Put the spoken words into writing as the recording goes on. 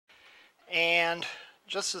And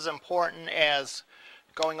just as important as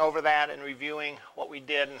going over that and reviewing what we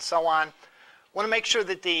did and so on, I want to make sure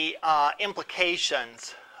that the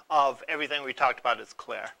implications of everything we talked about is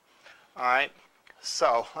clear. All right,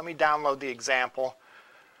 so let me download the example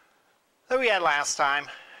that we had last time.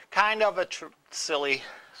 Kind of a silly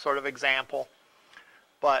sort of example,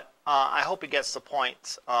 but I hope it gets the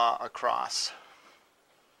points across.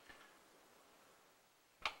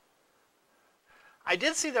 I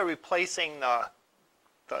did see they're replacing the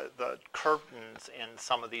curtains in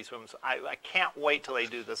some of these rooms. I can't wait till they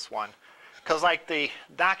do this one, because like the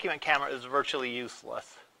document camera is virtually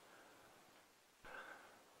useless.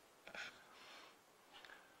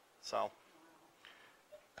 So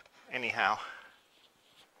anyhow.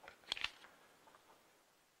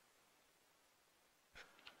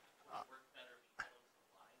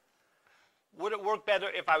 Would it work better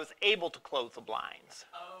if I was able to close the blinds?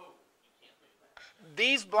 Oh, you can't do that.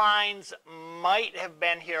 These blinds might have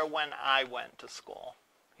been here when I went to school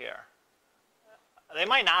here. They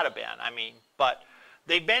might not have been, I mean, but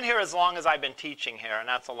they've been here as long as I've been teaching here, and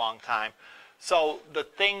that's a long time. So the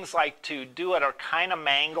things like to do it are kind of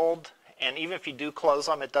mangled, and even if you do close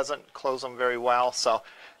them, it doesn't close them very well. So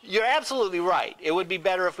you're absolutely right. It would be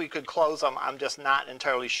better if we could close them. I'm just not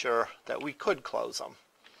entirely sure that we could close them.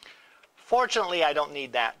 Fortunately, I don't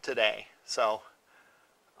need that today, so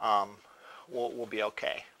we'll be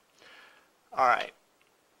okay. All right.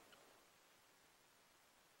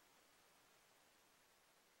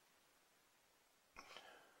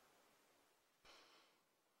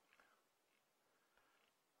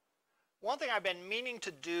 One thing I've been meaning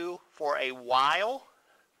to do for a while,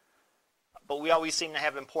 but we always seem to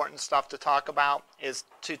have important stuff to talk about, is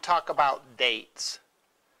to talk about dates.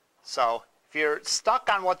 So if you're stuck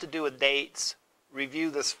on what to do with dates,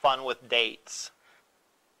 review this fun with dates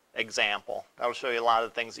example. That'll show you a lot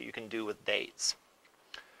of things that you can do with dates.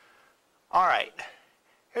 All right,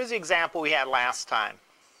 here's the example we had last time.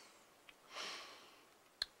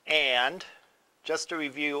 And just to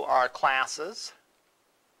review our classes,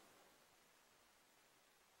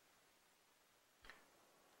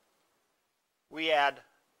 we had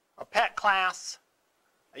a pet class,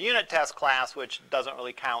 a unit test class, which doesn't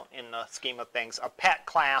really count in the scheme of things, a pet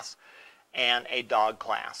class, and a dog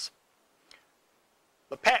class.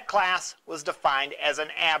 The pet class was defined as an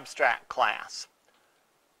abstract class.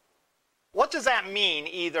 What does that mean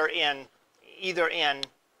either in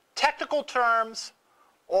technical terms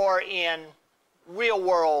or in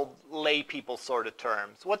real-world lay people sort of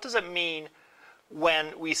terms? What does it mean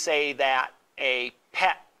when we say that the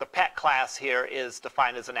pet class here is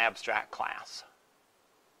defined as an abstract class?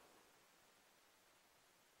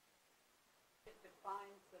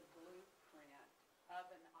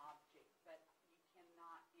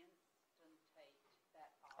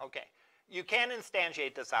 Okay, you can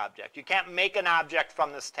instantiate this object. You can't make an object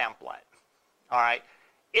from this template. All right,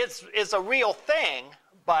 it's a real thing,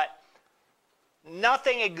 but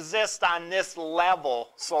nothing exists on this level,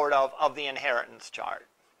 sort of the inheritance chart.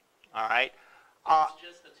 All right. It's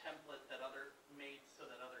just a template that made so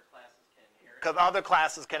that other classes can inherit it. Because other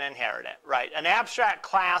classes can inherit it, right? An abstract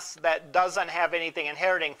class that doesn't have anything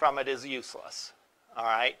inheriting from it is useless. All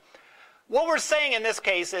right. What we're saying in this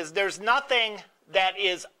case is there's nothing that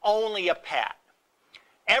is only a pet.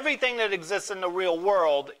 Everything that exists in the real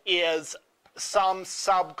world is some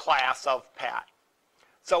subclass of pet.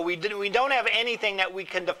 So we don't have anything that we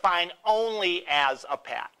can define only as a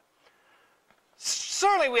pet.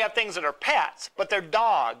 Certainly we have things that are pets, but they're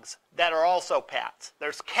dogs that are also pets.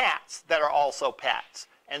 There's cats that are also pets,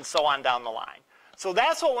 and so on down the line. So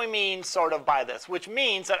that's what we mean sort of by this, which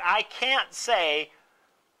means that I can't say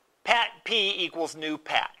pet P equals new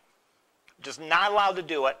pet. Just not allowed to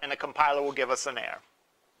do it, and the compiler will give us an error.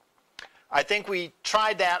 I think we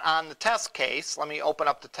tried that on the test case. Let me open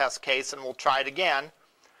up the test case, and we'll try it again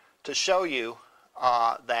to show you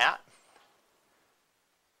that.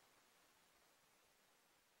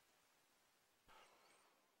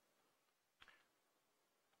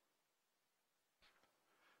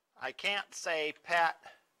 I can't say pet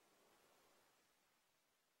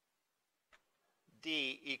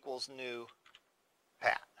D equals new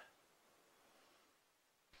pet.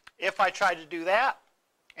 If I try to do that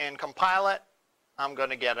and compile it, I'm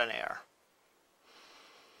going to get an error.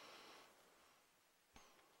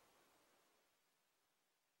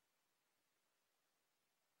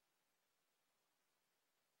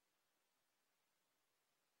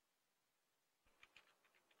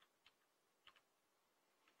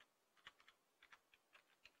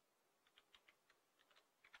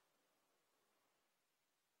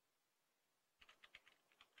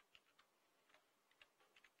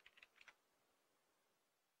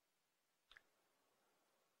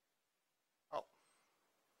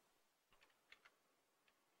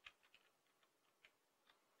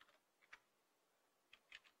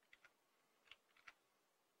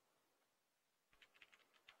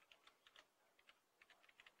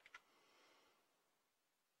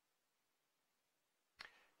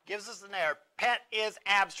 gives us an error. Pet is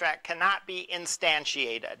abstract, cannot be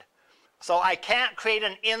instantiated. So I can't create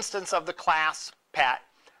an instance of the class pet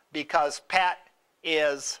because pet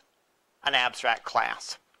is an abstract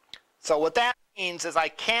class. So what that means is I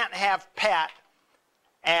can't have pet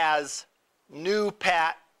as new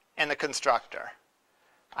pet and the constructor.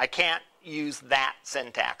 I can't use that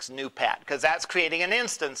syntax, new pet, because that's creating an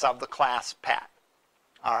instance of the class pet.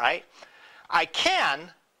 All right? I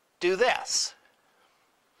can do this.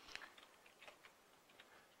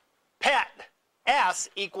 Pet S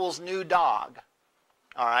equals new dog.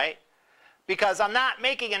 All right? Because I'm not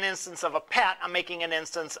making an instance of a pet, I'm making an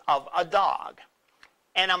instance of a dog.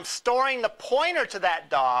 And I'm storing the pointer to that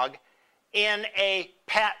dog in a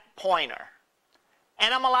pet pointer.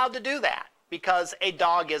 And I'm allowed to do that because a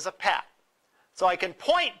dog is a pet. So I can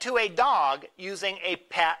point to a dog using a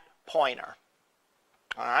pet pointer.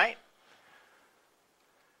 All right?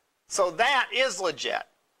 So that is legit.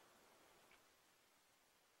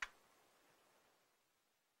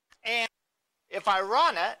 And if I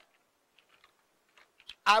run it,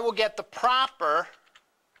 I will get the proper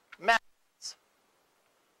methods.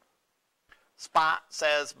 Spot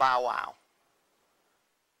says bow wow.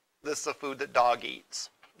 This is the food that dog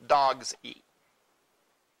eats. Dogs eat.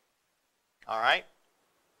 All right?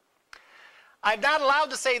 I'm not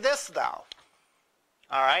allowed to say this though.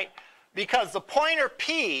 All right? Because the pointer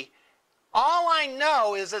P, all I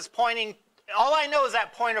know is that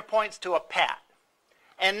pointer points to a pet.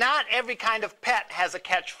 And not every kind of pet has a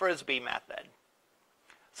catch frisbee method.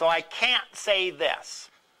 So I can't say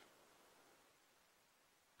this.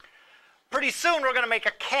 Pretty soon we're going to make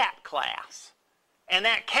a cat class. And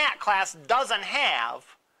that cat class doesn't have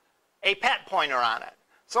a pet pointer on it.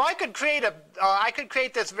 So I could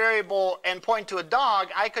create this variable and point to a dog.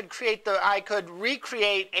 I could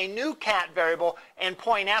recreate a new cat variable and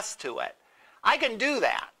point S to it. I can do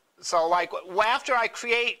that. So like after I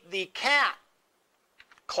create the cat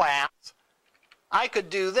class, I could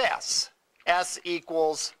do this. S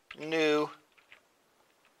equals new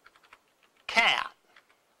cat.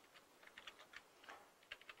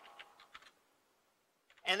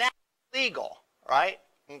 And that's legal, right?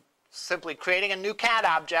 Simply creating a new cat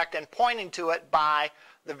object and pointing to it by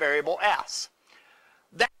the variable S.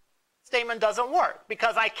 That statement doesn't work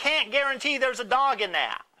because I can't guarantee there's a dog in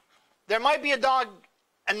that. There might be a dog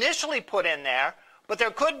initially put in there, but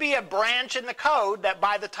there could be a branch in the code that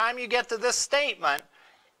by the time you get to this statement,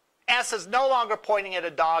 S is no longer pointing at a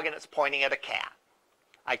dog and it's pointing at a cat.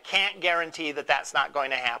 I can't guarantee that that's not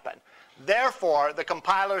going to happen. Therefore, the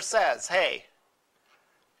compiler says, hey,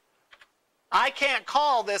 I can't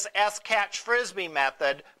call this S catch frisbee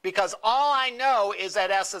method because all I know is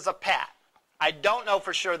that S is a pet. I don't know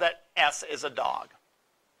for sure that S is a dog.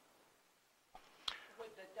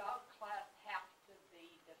 Would the dog class have to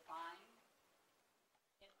be defined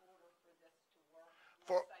in order for this to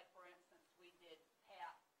work? Let's say, for instance, we did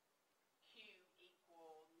pet Q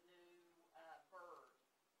equal new bird.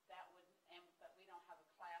 That would, but we don't have a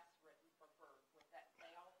class written for bird. Would that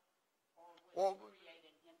fail, or would it create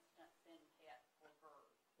an instance in pet for bird?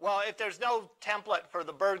 Well, if there's no template for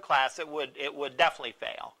the bird class, it would definitely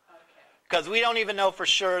fail. Because we don't even know for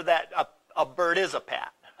sure that a bird is a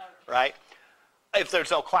pet, right? If there's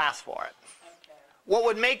no class for it. What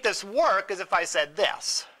would make this work is if I said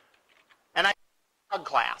this. And I created a dog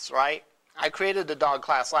class, right? I created the dog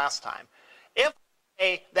class last time. If I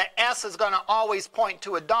say that S is going to always point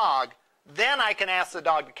to a dog, then I can ask the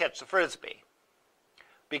dog to catch the frisbee.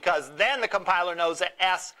 Because then the compiler knows that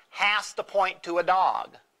S has to point to a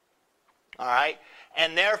dog. All right?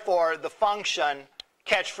 And therefore, the function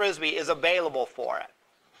catch frisbee is available for it.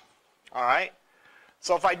 All right?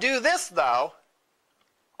 So if I do this, though,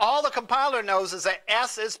 all the compiler knows is that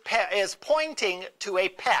S is pointing to a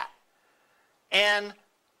pet. And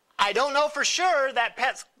I don't know for sure that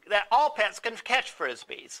all pets can catch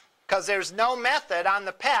frisbees, because there's no method on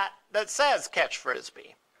the pet that says catch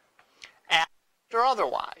frisbee, or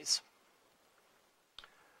otherwise.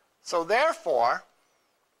 So therefore,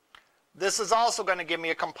 this is also going to give me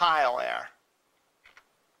a compile error.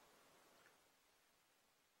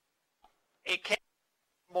 It can't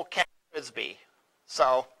catch frisbee.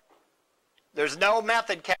 So there's no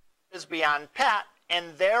method catch frisbee on pet,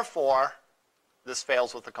 and therefore this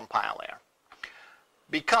fails with the compile error.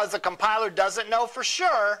 Because the compiler doesn't know for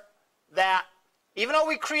sure that, even though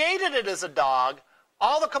we created it as a dog,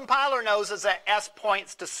 all the compiler knows is that S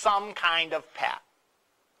points to some kind of pet.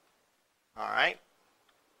 All right?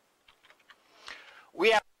 We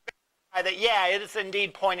have to verify that, yeah, it is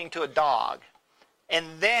indeed pointing to a dog. And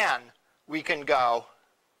then we can go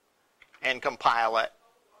and compile it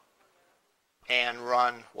and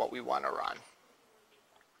run what we want to run.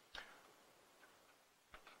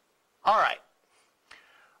 All right.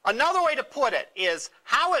 Another way to put it is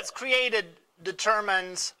how it's created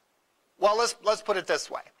determines, well, let's put it this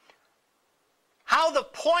way. How the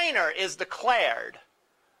pointer is declared,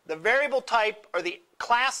 the variable type or the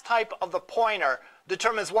class type of the pointer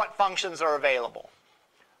determines what functions are available.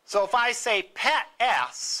 So if I say pet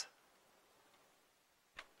s,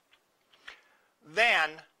 then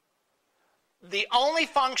the only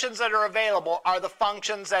functions that are available are the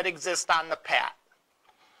functions that exist on the pet,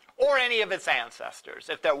 or any of its ancestors,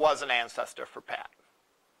 if there was an ancestor for pet.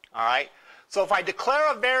 All right? So if I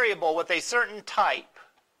declare a variable with a certain type,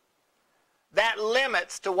 that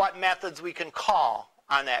limits to what methods we can call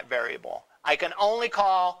on that variable. I can only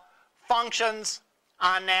call functions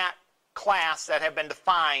on that class that have been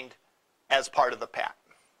defined as part of the pet.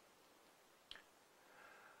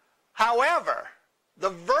 However, the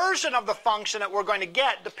version of the function that we're going to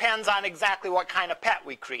get depends on exactly what kind of pet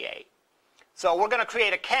we create. So we're going to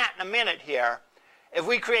create a cat in a minute here. If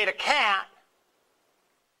we create a cat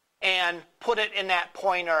and put it in that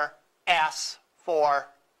pointer s for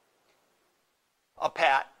a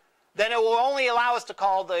pet, then it will only allow us to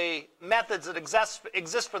call the methods that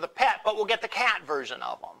exist for the pet, but we'll get the cat version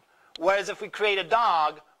of them. Whereas if we create a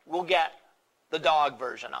dog, we'll get the dog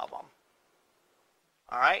version of them.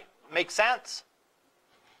 All right? Make sense?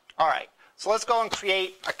 All right. So let's go and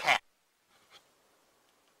create a cat.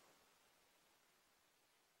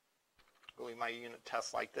 Go leave my unit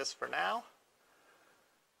test like this for now.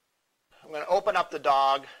 I'm going to open up the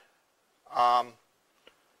dog.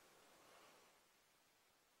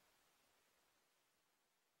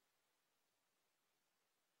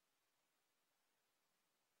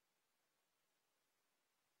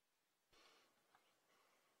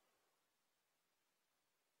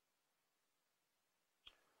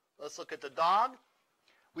 Let's look at the dog.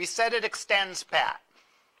 We said it extends pet.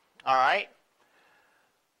 All right?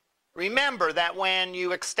 Remember that when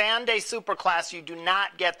you extend a superclass, you do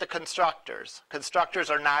not get the constructors.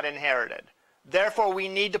 Constructors are not inherited. Therefore, we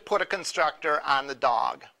need to put a constructor on the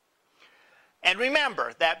dog. And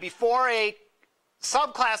remember that before a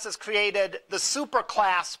subclass is created, the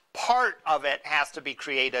superclass part of it has to be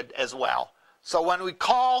created as well. So when we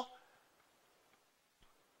call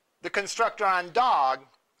the constructor on dog,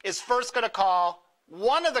 is first going to call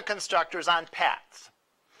one of the constructors on pets.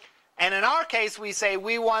 And in our case, we say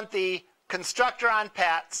we want the constructor on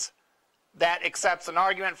pets that accepts an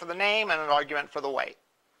argument for the name and an argument for the weight.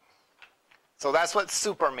 So that's what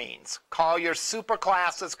super means. Call your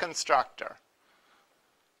superclass's constructor.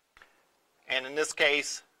 And in this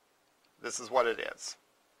case, this is what it is.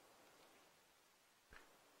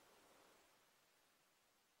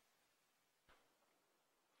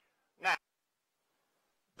 Now,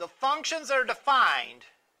 the functions that are defined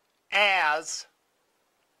as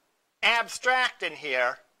abstract in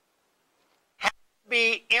here have to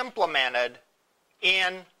be implemented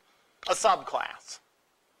in a subclass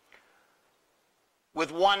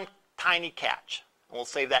with one tiny catch. We'll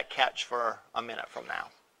save that catch for a minute from now.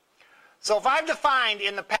 So if I've defined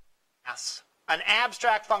in the pet class an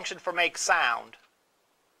abstract function for make sound,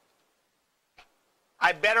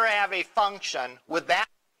 I better have a function with that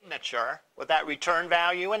signature, with that return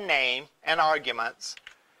value and name and arguments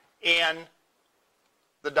in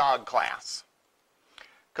the dog class.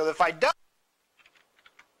 Because if I don't,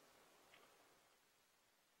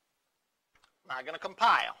 I'm not going to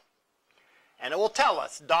compile. And it will tell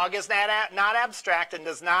us dog is not abstract and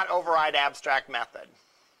does not override abstract method.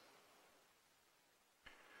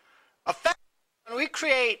 Effectively, when we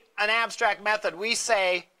create an abstract method, we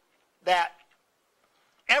say that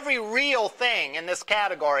every real thing in this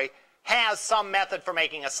category has some method for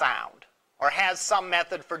making a sound, or has some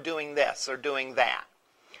method for doing this or doing that.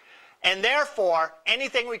 And therefore,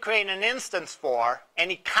 anything we create an instance for,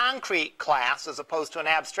 any concrete class as opposed to an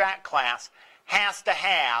abstract class, has to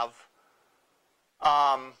have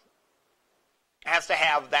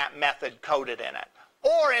that method coded in it,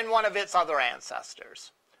 or in one of its other ancestors.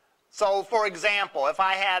 So, for example, if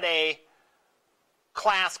I had a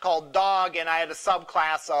class called dog and I had a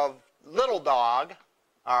subclass of little dog,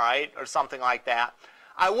 all right, or something like that,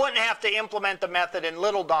 I wouldn't have to implement the method in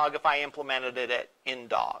little dog if I implemented it in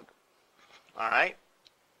dog. All right?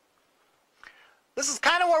 This is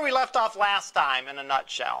kind of where we left off last time in a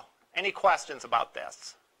nutshell. Any questions about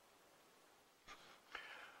this?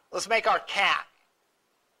 Let's make our cat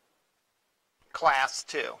class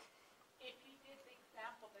 2. If you did the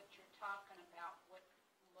example that you're talking about with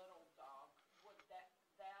little dog, would that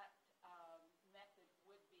method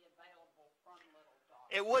would be available from little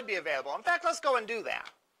dog? It would be available. In fact, let's go and do that.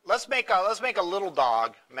 let's make a little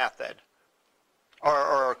dog method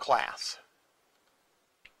or a class.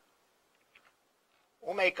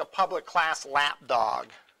 We'll make a public class lapdog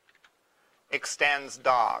extends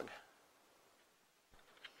dog.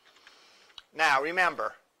 Now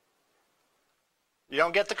remember, you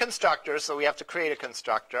don't get the constructor, so we have to create a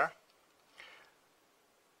constructor.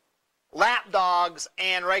 Lapdogs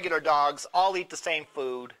and regular dogs all eat the same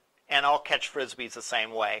food and all catch frisbees the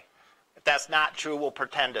same way. If that's not true, we'll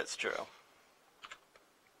pretend it's true.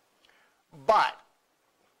 But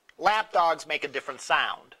lapdogs make a different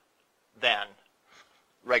sound than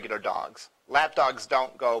regular dogs. Lapdogs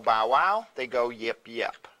don't go bow wow, they go yip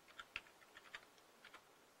yip.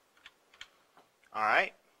 All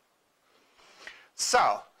right?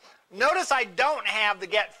 So, notice I don't have the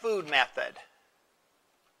get food method,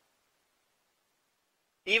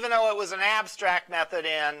 even though it was an abstract method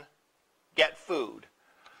in get food.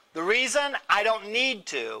 The reason I don't need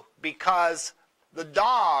to, because the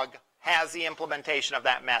dog has the implementation of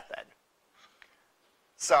that method.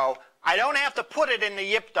 So I don't have to put it in the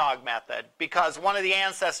yip dog method because one of the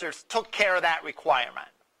ancestors took care of that requirement.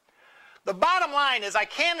 The bottom line is I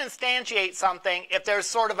can't instantiate something if there's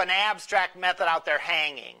sort of an abstract method out there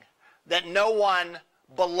hanging that no one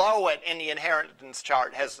below it in the inheritance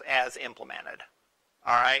chart has implemented.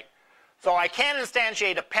 All right? So I can't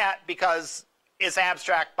instantiate a pet because it's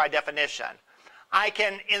abstract by definition. I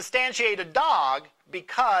can instantiate a dog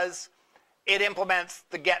because it implements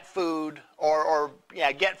the get food or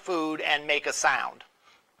get food and make a sound.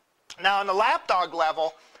 Now on the lapdog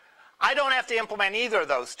level, I don't have to implement either of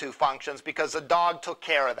those two functions because the dog took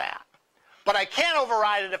care of that. But I can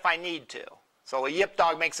override it if I need to. So a yip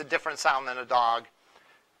dog makes a different sound than a dog.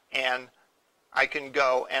 And I can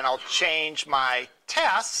go and I'll change my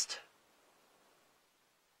test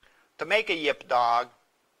to make a yip dog.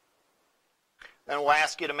 Then we'll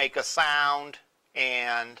ask you to make a sound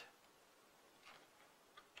and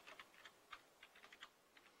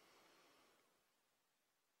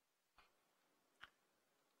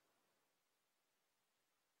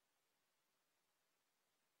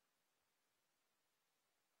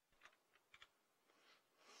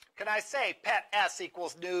can I say pet S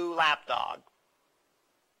equals new lapdog?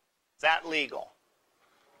 Is that legal?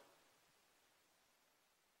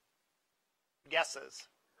 Guesses?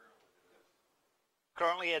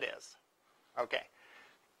 Currently it is. Okay.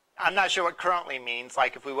 I'm not sure what currently means.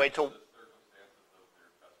 Like if we wait till.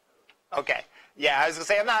 Okay. Yeah, I was gonna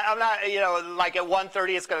say I'm not. Like at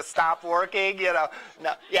 1:30 it's gonna stop working.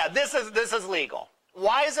 No. Yeah, this is legal.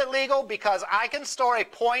 Why is it legal? Because I can store a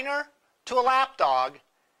pointer to a lapdog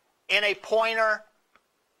in a pointer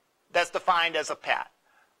that's defined as a pet.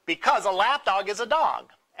 Because a lapdog is a dog,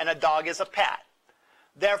 and a dog is a pet.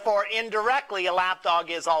 Therefore, indirectly, a lapdog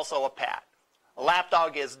is also a pet. A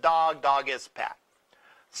lapdog is dog, dog is pet.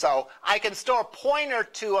 So I can store a pointer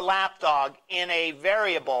to a lapdog in a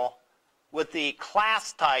variable with the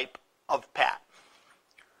class type of pet.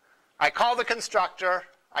 I call the constructor,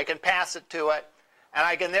 I can pass it to it, and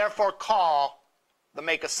I can therefore call the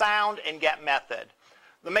make a sound and get method.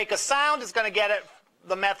 The make a sound is going to get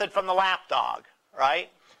the method from the lapdog, right?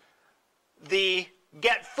 The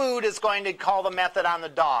get food is going to call the method on the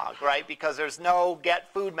dog, right? Because there's no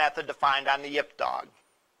get food method defined on the yip dog.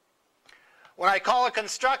 When I call a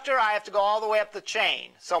constructor, I have to go all the way up the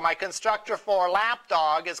chain. So my constructor for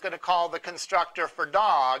lapdog is going to call the constructor for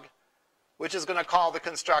dog, which is going to call the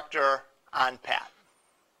constructor on pet.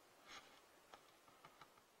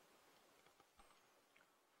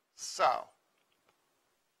 So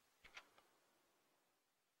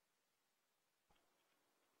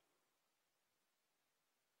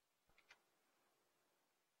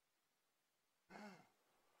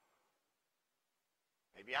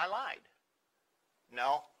maybe I lied.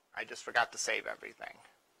 No, I just forgot to save everything.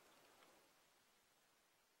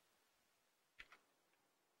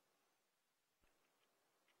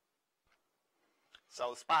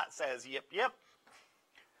 So Spot says yip yip.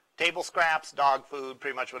 Table scraps, dog food,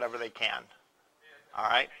 pretty much whatever they can. All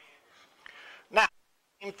right? Now,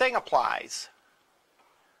 same thing applies.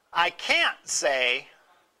 I can't say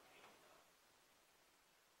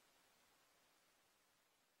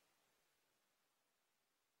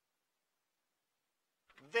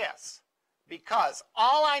this, because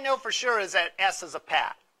all I know for sure is that S is a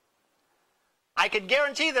pet. I can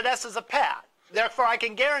guarantee that S is a pet. Therefore, I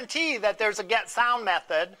can guarantee that there's a get sound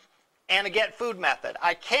method and a get food method.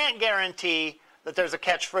 I can't guarantee that there's a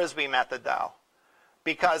catch frisbee method, though,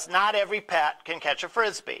 because not every pet can catch a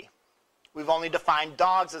frisbee. We've only defined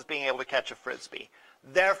dogs as being able to catch a frisbee.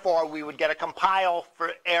 Therefore, we would get a compile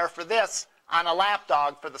for error for this on a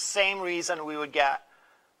lapdog for the same reason we would get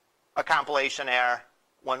a compilation error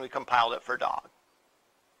when we compiled it for dog.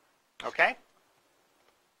 Okay?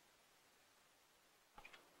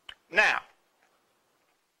 Now,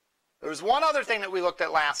 there was one other thing that we looked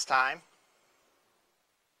at last time.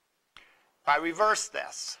 If I reverse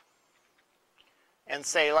this and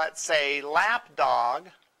say, let's say lapdog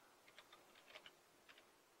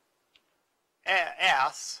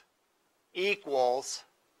S equals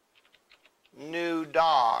new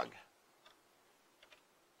dog.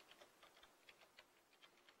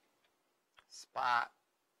 Spot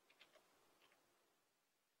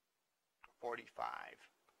 45.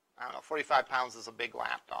 I don't know, 45 pounds is a big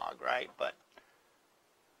lap dog, right? But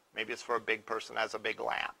maybe it's for a big person that has a big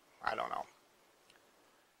lap. I don't know.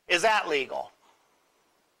 Is that legal?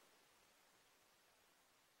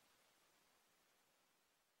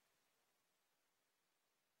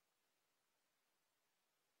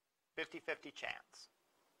 $50-50 chance.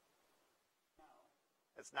 No,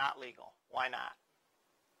 It's not legal. Why not?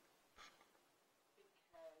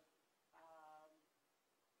 because,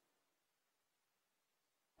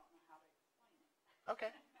 don't know how to explain it.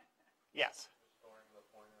 Okay. Yes. Storing the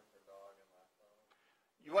pointer for dog and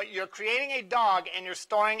lapdog. What you're creating a dog and you're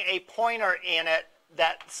storing a pointer in it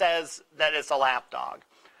that says that it's a lap dog.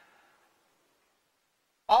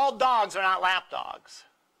 All dogs are not lap dogs.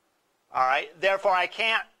 All right. Therefore, I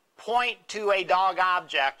can't point to a dog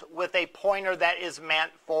object with a pointer that is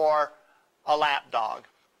meant for a lap dog.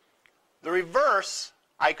 The reverse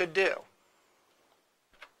I could do.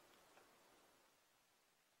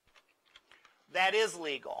 That is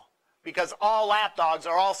legal because all lap dogs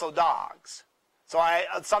are also dogs. So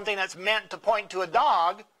something that's meant to point to a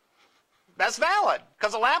dog, that's valid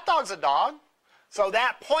because a lap dog's a dog. So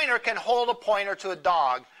that pointer can hold a pointer to a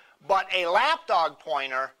dog, but a lap dog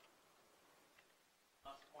pointer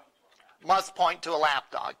must point to a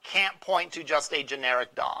lap dog. Can't point to just a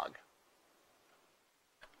generic dog.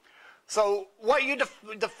 So what you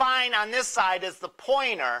define on this side is the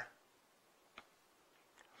pointer.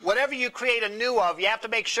 Whatever you create a new of, you have to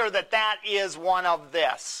make sure that that is one of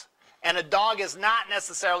this. And a dog is not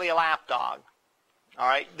necessarily a lap dog. All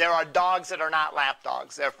right? There are dogs that are not lap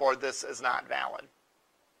dogs. Therefore, this is not valid.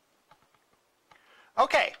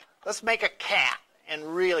 Okay, let's make a cat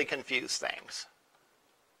and really confuse things.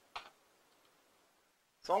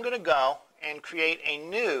 So I'm going to go and create a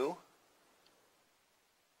new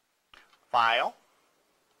file.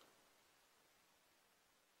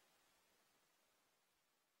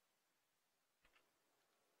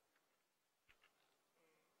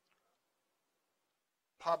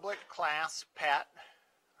 Public class pet,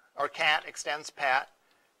 or cat extends pet.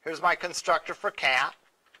 Here's my constructor for cat.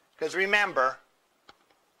 Because remember,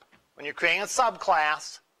 when you're creating a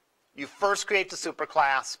subclass, you first create the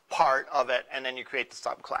superclass part of it, and then you create the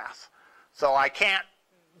subclass. So I can't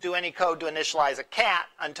do any code to initialize a cat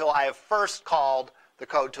until I have first called the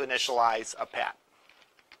code to initialize a pet.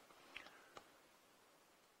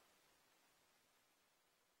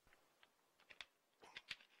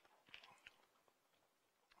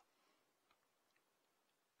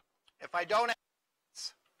 If I don't have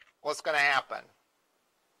this, what's going to happen?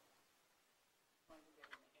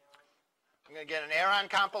 I'm going to get an error on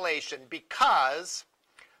compilation because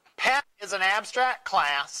pet is an abstract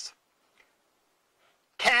class,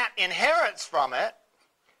 cat inherits from it,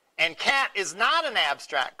 and cat is not an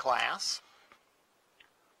abstract class,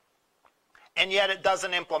 and yet it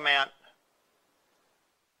doesn't implement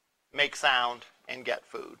make sound and get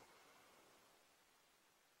food.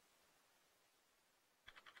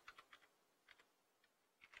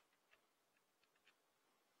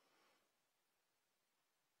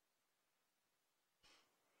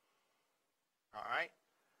 All right.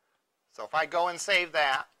 So if I go and save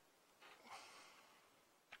that,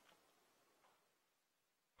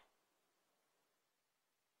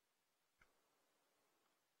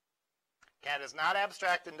 cat is not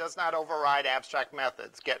abstract and does not override abstract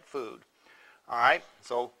methods. Get food. All right.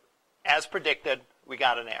 So as predicted, we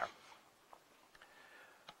got an error.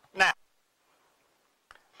 Now,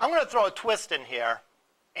 I'm going to throw a twist in here,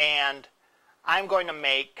 and I'm going to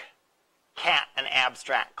make cat an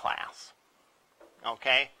abstract class.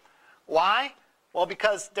 Okay? Why? Well,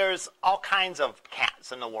 because there's all kinds of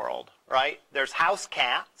cats in the world, right? There's house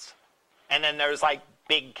cats, and then there's like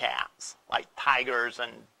big cats, like tigers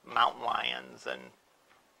and mountain lions and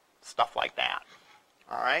stuff like that.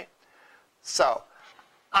 All right? So,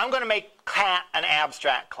 I'm going to make cat an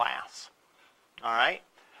abstract class. All right?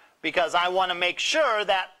 Because I want to make sure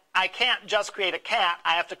that I can't just create a cat,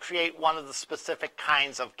 I have to create one of the specific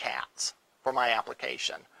kinds of cats for my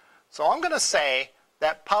application. So I'm going to say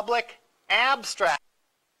that public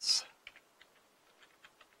abstracts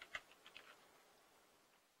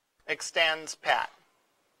extends pet.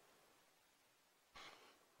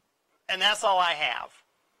 And that's all I have.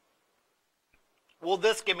 Will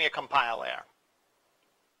this give me a compile error?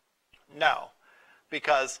 No,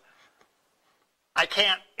 because I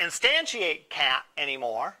can't instantiate cat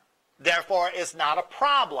anymore. Therefore, it's not a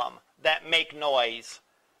problem that make noise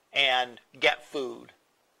and get food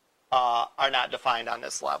are not defined on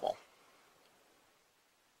this level.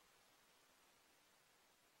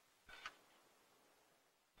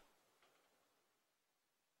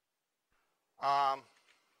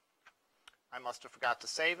 I must have forgot to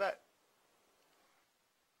save it.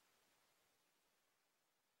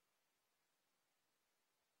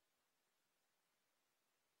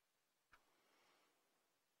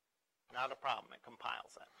 Not a problem, it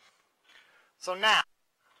compiles it. So now,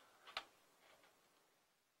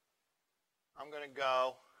 I'm going to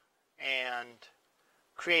go and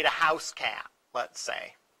create a house cat, let's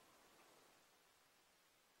say.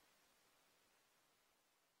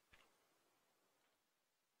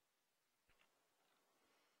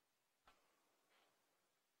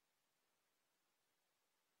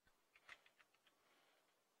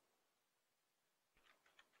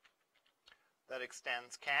 That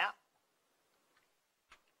extends cat.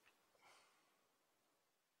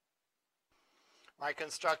 My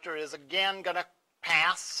constructor is again going to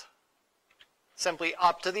pass simply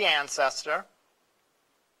up to the ancestor.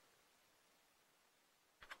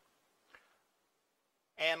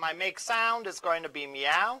 And my make sound is going to be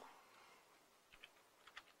meow.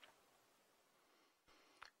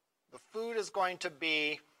 The food is going to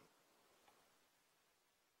be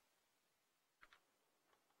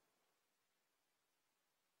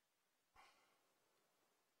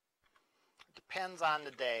depends on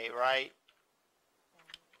the day, right?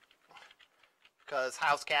 Because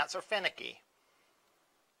house cats are finicky.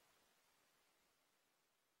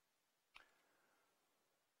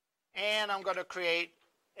 And I'm going to create,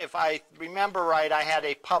 if I remember right, I had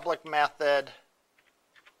a public method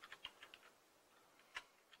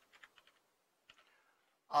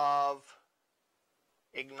of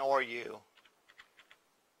ignore you.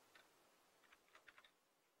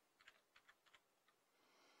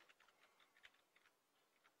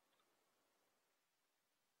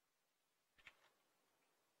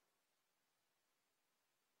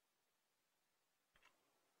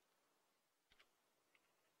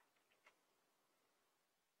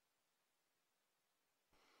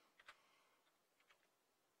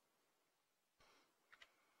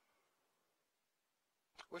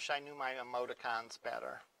 Wish I knew my emoticons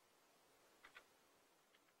better.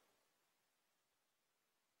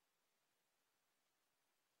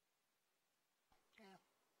 Yeah.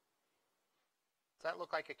 Does that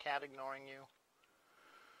look like a cat ignoring you?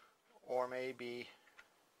 Or maybe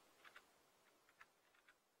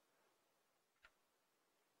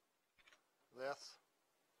this?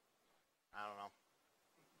 I don't know.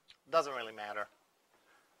 Doesn't really matter.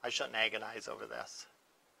 I shouldn't agonize over this.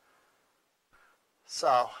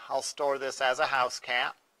 So I'll store this as a house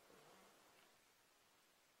cat.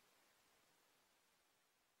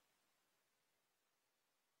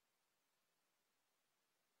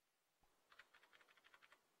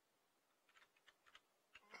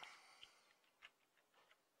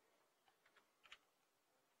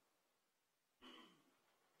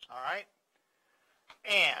 All right.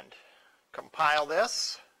 And compile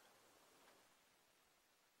this.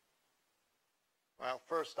 Well,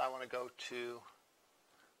 first I want to go to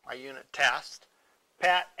my unit test.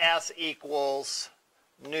 Pet s equals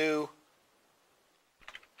new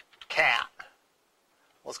cat.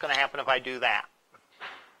 What's going to happen if I do that?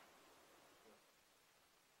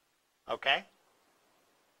 Okay?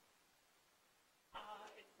 It's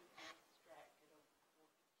an abstract.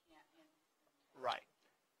 It can't Right.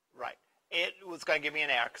 Right. It was going to give me an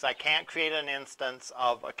error because I can't create an instance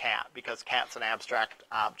of a cat because cat's an abstract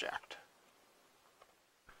object.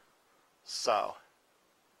 So,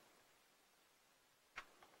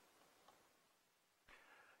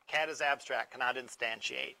 cat is abstract, cannot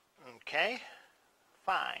instantiate. Okay,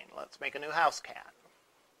 fine. Let's make a new house cat.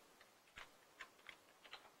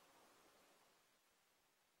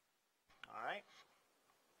 All right.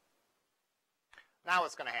 Now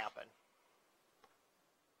what's going to happen?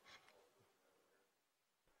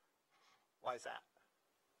 Why is that?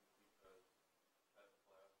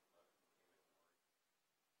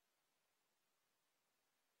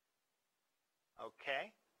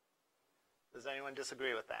 Okay. Does anyone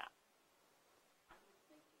disagree with that?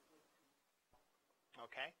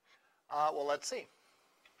 Okay. Well, let's see.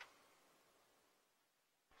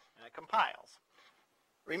 And it compiles.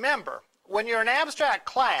 Remember, when you're an abstract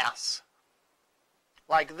class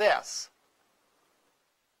like this,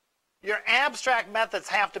 your abstract methods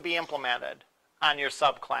have to be implemented on your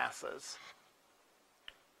subclasses.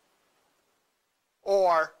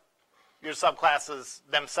 Or your subclasses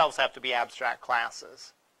themselves have to be abstract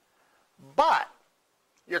classes. But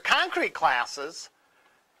your concrete classes,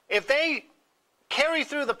 if they carry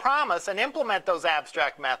through the promise and implement those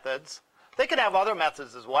abstract methods, they could have other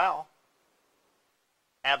methods as well.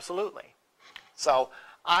 Absolutely. So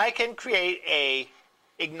I can create a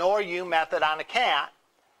ignore you method on a cat,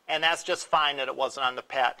 and that's just fine that it wasn't on the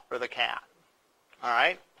pet or the cat. All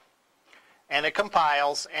right? And it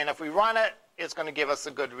compiles, and if we run it, it's going to give us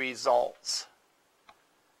the good results.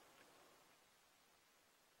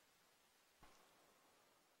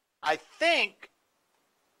 I think,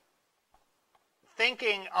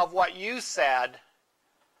 thinking of what you said,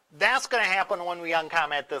 that's going to happen when we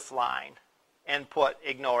uncomment this line and put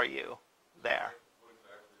ignore you there. What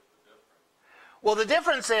exactly is the difference? Well, the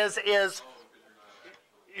difference is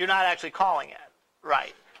you're not actually calling it.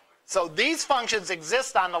 Right. So these functions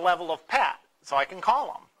exist on the level of pet, so I can call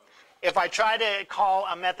them. If I try to call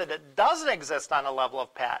a method that doesn't exist on the level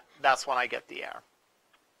of pet, that's when I get the error.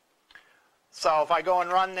 So if I go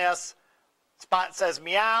and run this, Spot says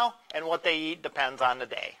meow, and what they eat depends on the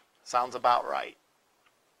day. Sounds about right.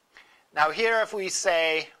 Now here if we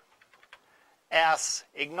say S,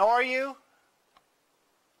 ignore you,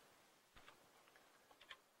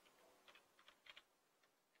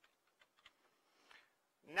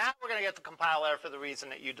 now we're going to get the compile error for the reason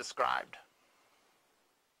that you described.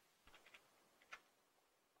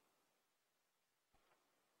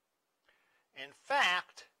 In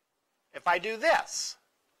fact, if I do this,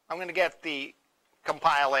 I'm going to get the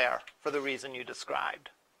compile error for the reason you described.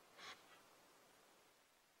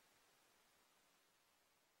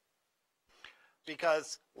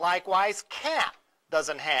 Because likewise, cat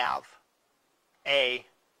doesn't have a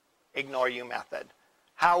ignore you method.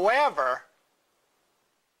 However,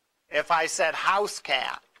 if I said house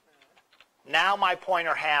cat, now my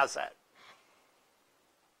pointer has it.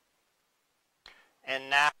 And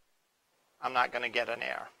now I'm not going to get an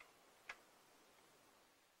error.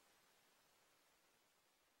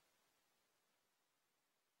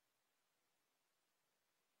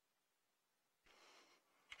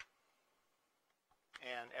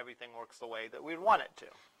 And everything works the way that we'd want it to.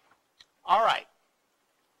 All right.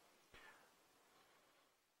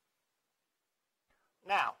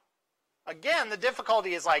 Now, again, the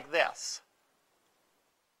difficulty is like this.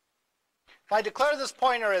 If I declare this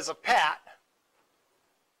pointer as a pet,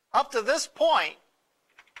 up to this point,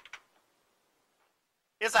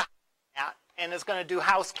 it's a cat, and it's going to do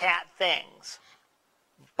house cat things.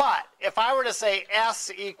 But if I were to say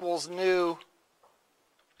S equals new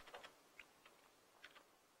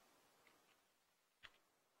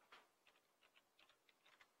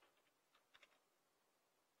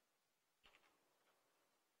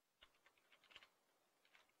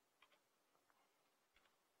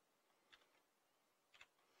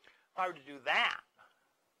if I were to do that,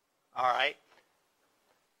 all right,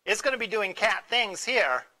 it's going to be doing cat things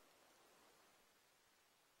here.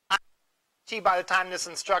 I see by the time this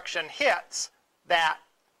instruction hits that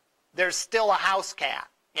there's still a house cat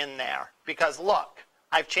in there because look,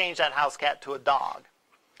 I've changed that house cat to a dog.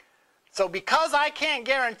 So because I can't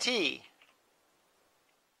guarantee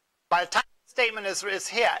by the time the statement is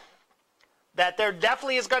hit that there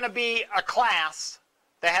definitely is going to be a class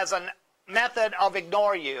that has a method of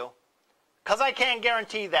ignore you, because I can't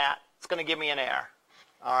guarantee that, it's going to give me an error.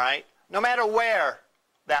 All right? No matter where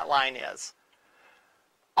that line is.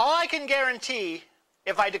 All I can guarantee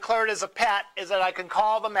if I declare it as a pet is that I can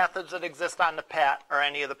call the methods that exist on the pet or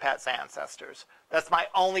any of the pet's ancestors. That's my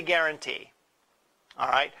only guarantee. All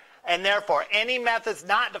right? And therefore, any methods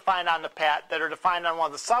not defined on the pet that are defined on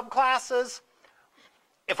one of the subclasses,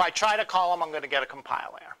 if I try to call them, I'm going to get a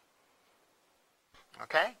compile error.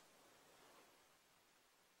 Okay?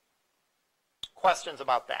 Questions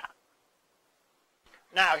about that?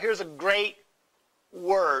 Now, here's a great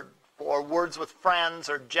word for Words with Friends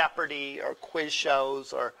or Jeopardy or quiz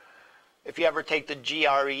shows or if you ever take the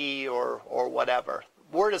GRE or whatever.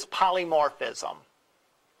 The word is polymorphism.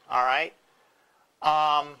 All right?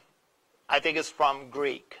 I think it's from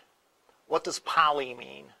Greek. What does poly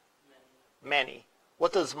mean? Many.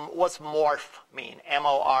 What's morph mean?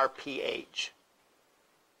 M-O-R-P-H.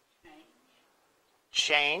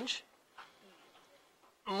 Change.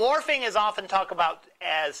 Morphing is often talked about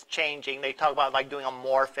as changing. They talk about like doing a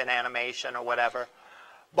morph in animation or whatever.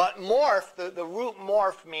 But morph, the root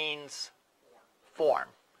morph means form.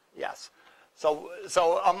 Yes. So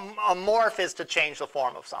a morph is to change the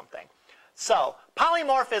form of something. So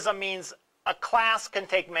polymorphism means a class can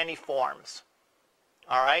take many forms.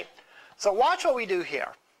 All right? So watch what we do here.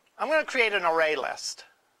 I'm going to create an array list.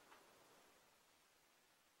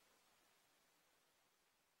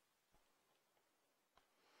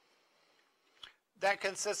 That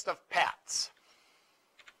consists of pets.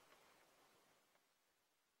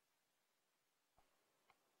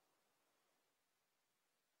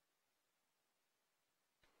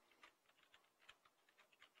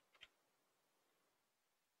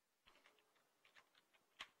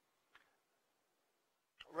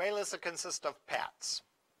 Array list that consists of pets.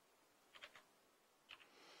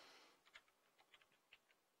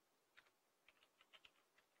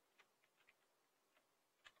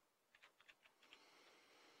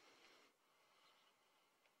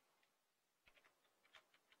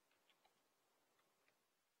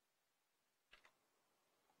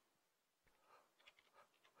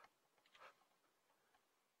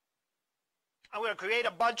 I'm going to create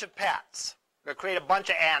a bunch of pets. I'm going to create a bunch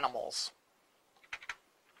of animals.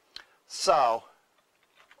 So,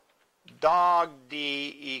 dog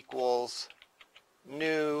D equals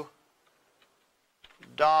new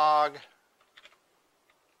dog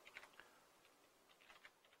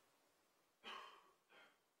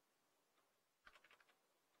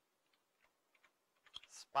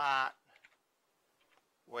Spot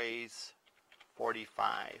weighs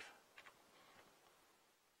 45.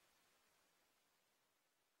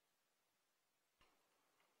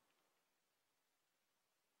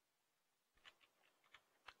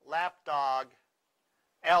 Lapdog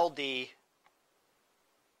LD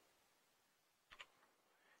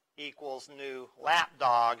equals new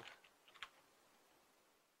lapdog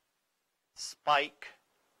Spike,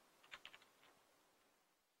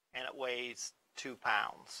 and it weighs 2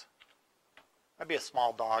 pounds. That'd be a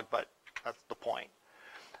small dog, but that's the point.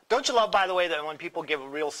 Don't you love, by the way, that when people give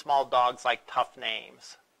real small dogs like tough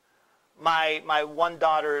names? My one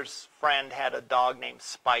daughter's friend had a dog named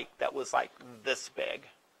Spike that was like this big.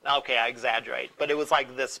 Okay, I exaggerate, but it was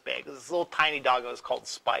like this big. It was this little tiny dog that was called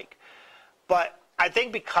Spike. But I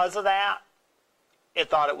think because of that, it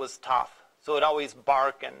thought it was tough. So it always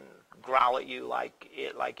bark and growl at you like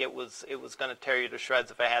it was going to tear you to shreds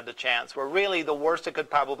if it had the chance. Where really the worst it could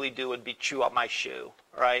probably do would be chew up my shoe,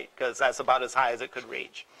 right? Because that's about as high as it could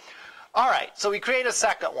reach. All right, so we create a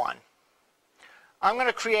second one. I'm going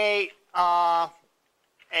to create a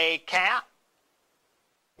cat.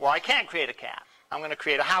 Well, I can't create a cat. I'm going to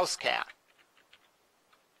create a house cat.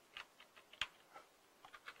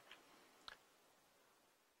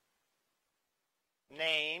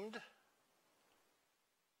 Named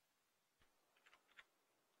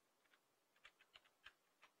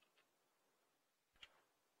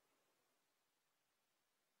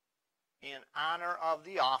in honor of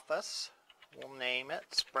the office. We'll name it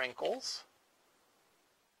Sprinkles.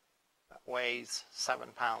 That weighs 7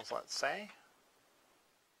 pounds, let's say.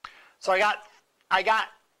 So I got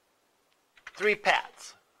 3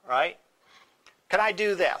 pets, right? Can I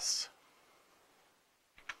do this?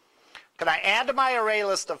 Can I add to my array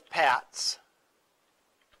list of pets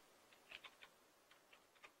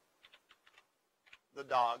the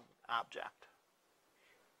dog object?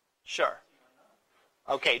 Sure.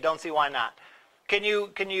 Okay, don't see why not. Can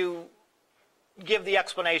you give the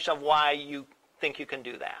explanation of why you think you can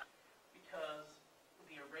do that? Because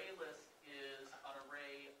the array list is a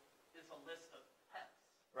list of pets.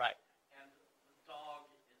 Right. And the dog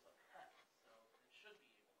is a pet, so it should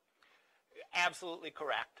be able to. Absolutely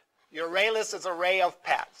correct. Your array list is an array of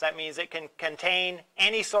pets. That means it can contain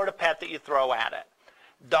any sort of pet that you throw at it.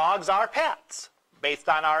 Dogs are pets based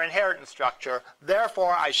on our inheritance structure.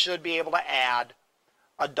 Therefore, I should be able to add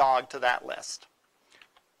a dog to that list.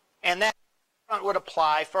 And that would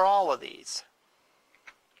apply for all of these.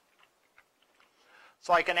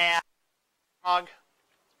 So I can add the dog,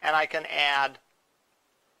 and I can add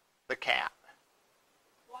the cat.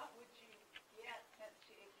 What would you get since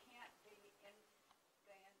it can't be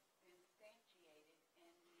instantiated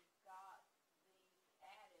and you've got these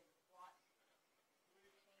added, what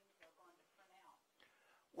routines are going to print out?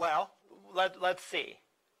 Well, let's see.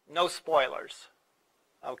 No spoilers.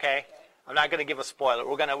 Okay? I'm not going to give a spoiler.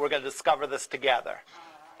 We're going to discover this together.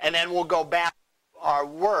 And then we'll go back to our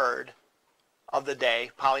word of the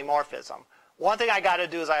day, polymorphism. One thing I got to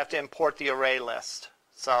do is I have to import the array list.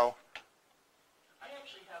 So, I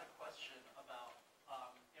actually had a question about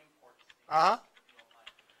imports. uh-huh. If you don't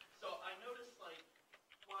mind. So I noticed, like,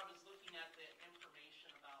 while I was looking at the information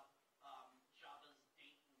about Java's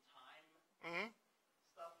date and time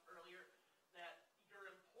stuff earlier, that you're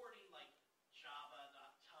importing like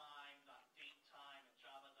java.time.datetime and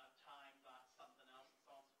java.time.something else and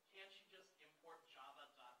so on. Can't you just import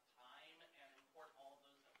java.time and import all of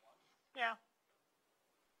those at once? Yeah.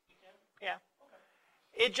 You can?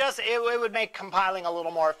 It would make compiling a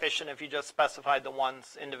little more efficient if you just specified the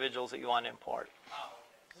individuals that you want to import. Oh,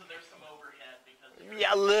 okay. So there's some overhead because...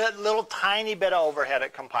 Yeah, a little tiny bit of overhead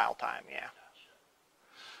at compile time, yeah. Gotcha.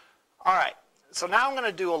 All right, so now I'm going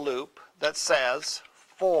to do a loop that says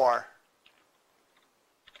for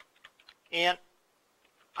int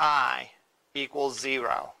I equals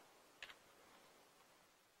 0.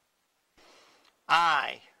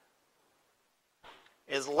 I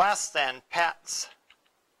is less than pets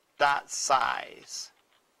dot size.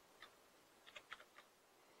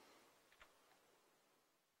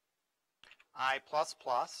 I plus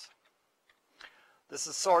plus. This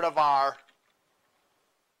is sort of our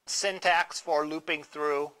syntax for looping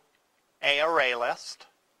through an array list.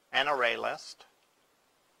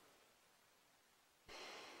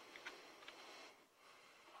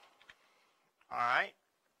 All right.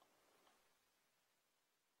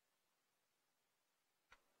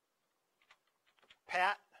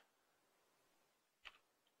 Pet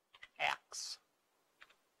x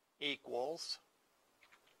equals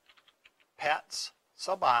pets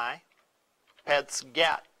sub I, pets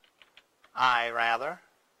get I rather,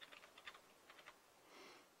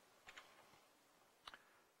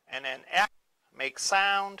 and then x make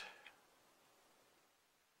sound,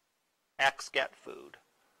 x get food.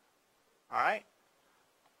 All right.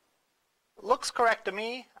 Looks correct to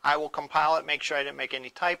me. I will compile it, make sure I didn't make any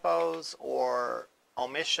typos or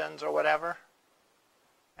omissions or whatever,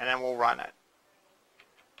 and then we'll run it.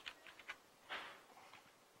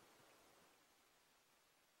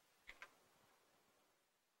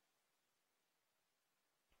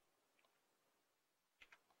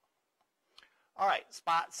 All right,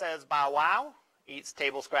 Spot says bow wow, eats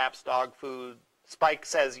table scraps, dog food. Spike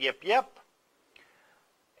says yip yip,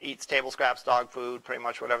 eats table scraps, dog food, pretty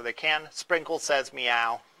much whatever they can. Sprinkle says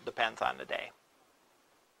meow, depends on the day.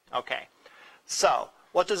 Okay, so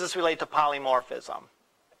what does this relate to polymorphism?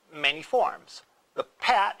 Many forms. The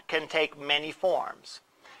pet can take many forms.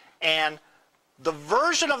 And the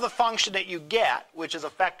version of the function that you get, which is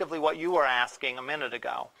effectively what you were asking a minute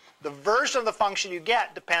ago, the version of the function you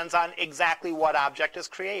get depends on exactly what object is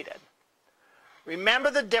created. Remember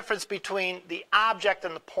the difference between the object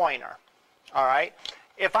and the pointer. All right?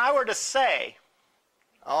 If I were to say,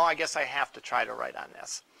 oh, I guess I have to try to write on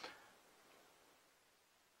this.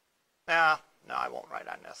 No, I won't write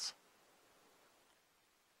on this.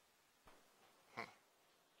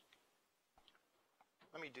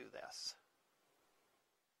 Let me do this.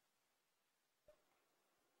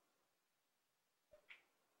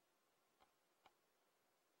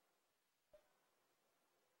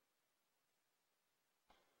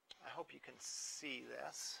 I hope you can see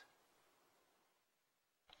this.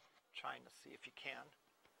 Trying to see if you can.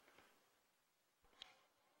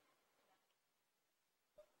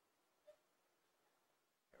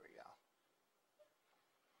 There we go.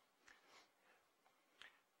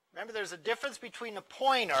 Remember, there's a difference between the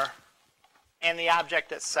pointer and the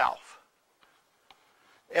object itself.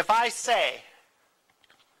 If I say,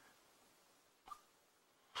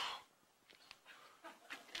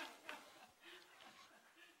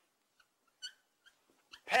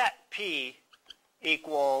 pet P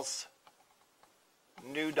equals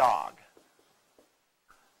new dog.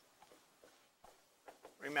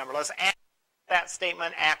 Remember, let's add what that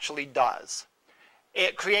statement actually does.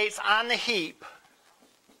 It creates on the heap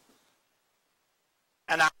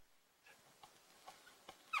an object.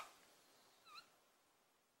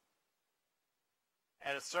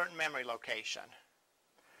 At a certain memory location.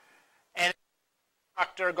 And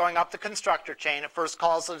constructor going up the constructor chain, it first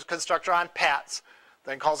calls the constructor on pets,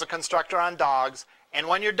 then calls the constructor on dogs, and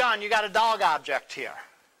when you're done, you got a dog object here.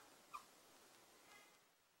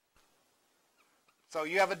 So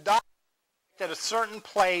you have a dog at a certain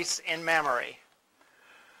place in memory.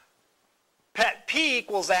 Pet P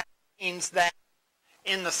equals that means that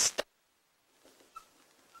in the stack,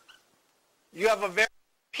 you have a variable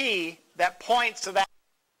P that points to that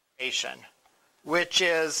location, which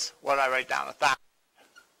is what I write down, 1,000.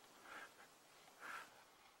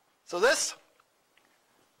 So this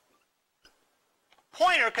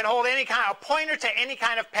pointer can hold a pointer to any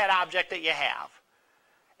kind of pet object that you have.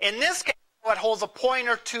 In this case, it holds a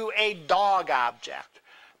pointer to a dog object,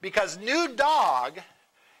 because new dog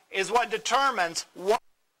is what determines what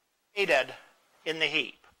is created in the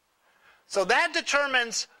heap. So that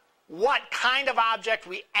determines what kind of object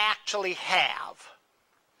we actually have.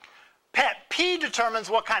 Pet P determines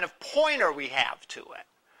what kind of pointer we have to it.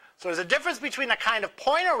 So there's a difference between the kind of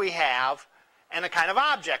pointer we have and the kind of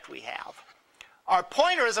object we have. Our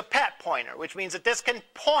pointer is a pet pointer, which means that this can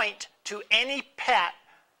point to any pet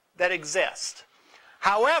that exists.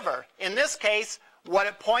 However, in this case, what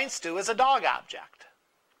it points to is a dog object.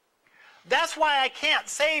 That's why I can't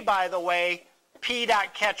say, by the way,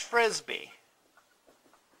 p.catchFrisbee.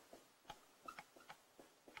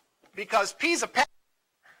 Because p is a pet.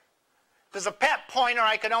 If it's a pet pointer,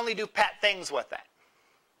 I can only do pet things with it.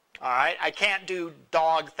 All right? I can't do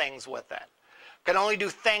dog things with it. I can only do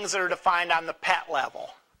things that are defined on the pet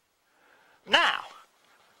level. Now,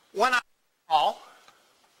 when I call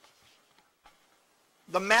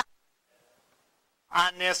the method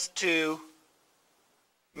on this to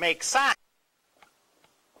make sound,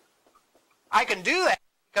 I can do that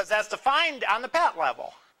because that's defined on the pet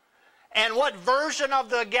level. And what version of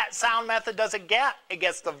the get sound method does it get? It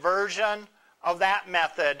gets the version of that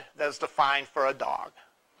method that's defined for a dog.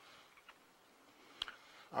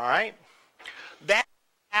 All right? That's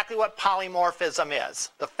exactly what polymorphism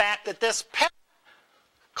is. The fact that this pet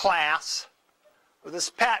class, or this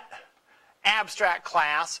pet abstract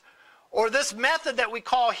class, or this method that we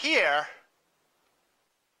call here,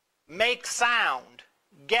 make sound,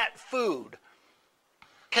 get food,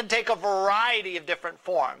 can take a variety of different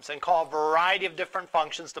forms and call a variety of different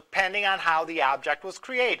functions depending on how the object was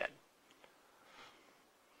created.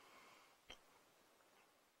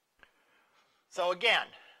 So again,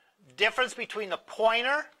 difference between the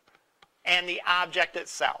pointer and the object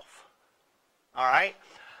itself. All right?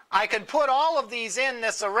 I can put all of these in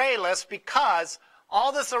this array list because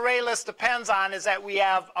all this array list depends on is that we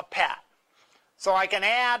have a pet. So I can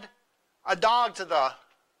add a dog to the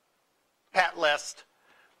pet list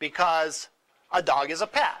because a dog is a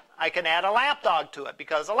pet. I can add a lapdog to it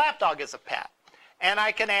because a lapdog is a pet. And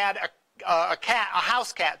I can add a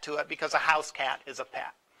house cat to it because a house cat is a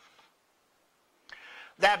pet.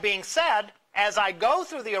 That being said, as I go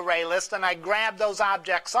through the array list and I grab those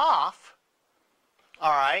objects off,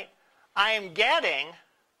 all right, I am getting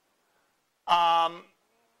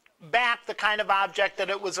back the kind of object that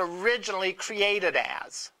it was originally created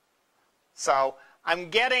as. So I'm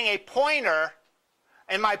getting a pointer.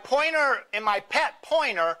 In my pet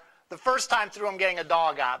pointer, the first time through I'm getting a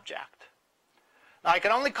dog object. Now I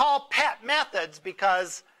can only call pet methods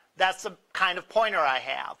because that's the kind of pointer I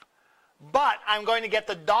have. But I'm going to get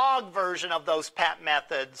the dog version of those pet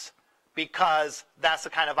methods because that's the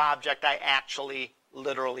kind of object I actually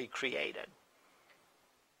literally created.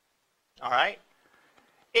 All right?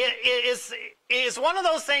 It is one of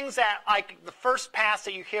those things that, like, the first pass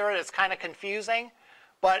that you hear it, it's kind of confusing.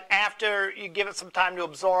 But after you give it some time to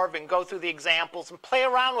absorb and go through the examples and play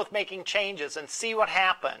around with making changes and see what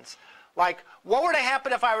happens. Like, what would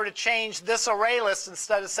happen if I were to change this array list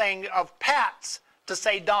instead of saying of pets to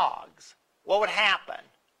say dogs? What would happen?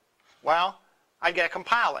 Well, I'd get a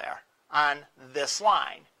compile error on this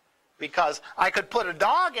line. Because I could put a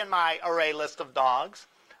dog in my array list of dogs.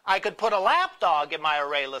 I could put a lapdog in my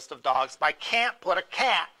array list of dogs, but I can't put a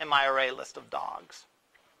cat in my array list of dogs.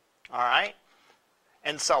 All right?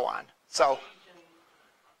 And so on. So,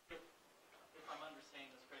 if I'm understanding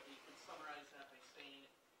this correctly, you can summarize that by saying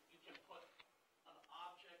you can put an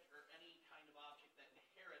object or any kind of object that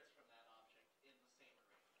inherits from that object in the same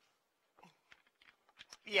array.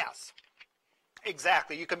 yes,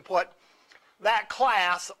 exactly. You can put that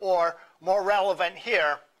class, or more relevant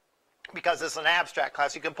here, because it's an abstract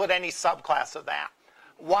class, you can put any subclass of that.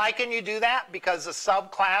 Why can you do that? Because the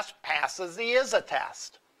subclass passes the ISA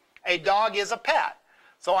test. A dog is a pet.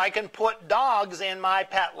 So I can put dogs in my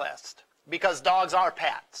pet list because dogs are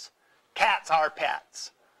pets. Cats are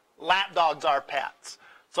pets. Lapdogs are pets.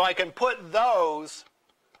 So I can put those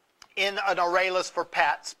in an array list for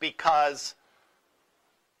pets because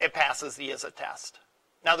it passes the ISA test.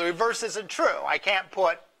 Now the reverse isn't true. I can't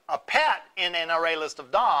put a pet in an array list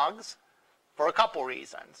of dogs for a couple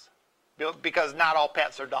reasons. Because not all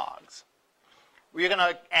pets are dogs. Were you going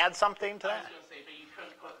to add something to that? I was going to say, but you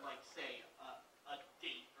couldn't put, like, say, a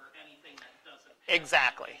date or anything that doesn't pass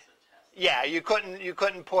exactly. the ISA test. Yeah, you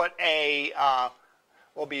couldn't put a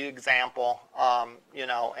what would be an example? You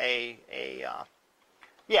know, a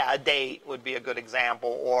date would be a good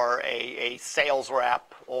example, or a sales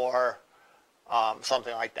rep, or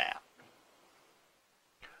something like that,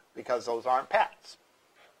 because those aren't pets.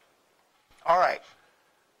 All right.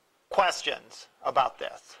 Questions about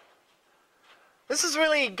this? This is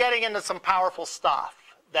really getting into some powerful stuff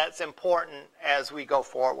that's important as we go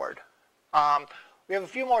forward. We have a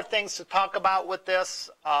few more things to talk about with this,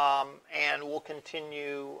 and we'll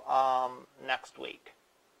continue next week.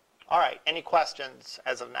 All right, any questions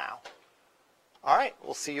as of now? All right,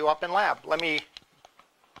 we'll see you up in lab. Let me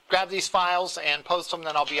grab these files and post them,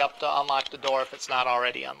 then I'll be up to unlock the door if it's not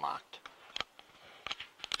already unlocked.